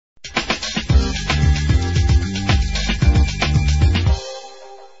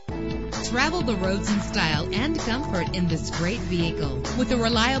Travel the roads in style and comfort in this great vehicle with a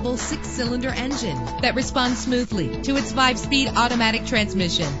reliable 6-cylinder engine that responds smoothly to its 5-speed automatic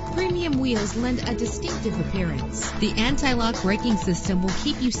transmission. Premium wheels lend a distinctive appearance. The anti-lock braking system will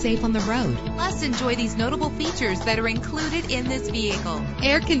keep you safe on the road. Plus, enjoy these notable features that are included in this vehicle: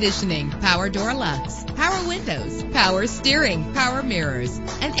 air conditioning, power door locks, power windows, power steering, power mirrors,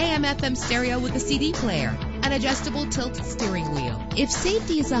 an AM/FM stereo with a CD player, an adjustable tilt steering wheel. If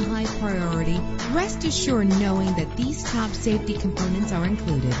safety is a high priority, rest assured knowing that these top safety components are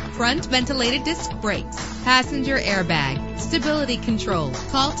included: front ventilated disc brakes, passenger airbag, stability control.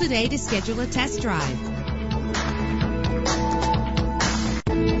 Call today to schedule a test drive.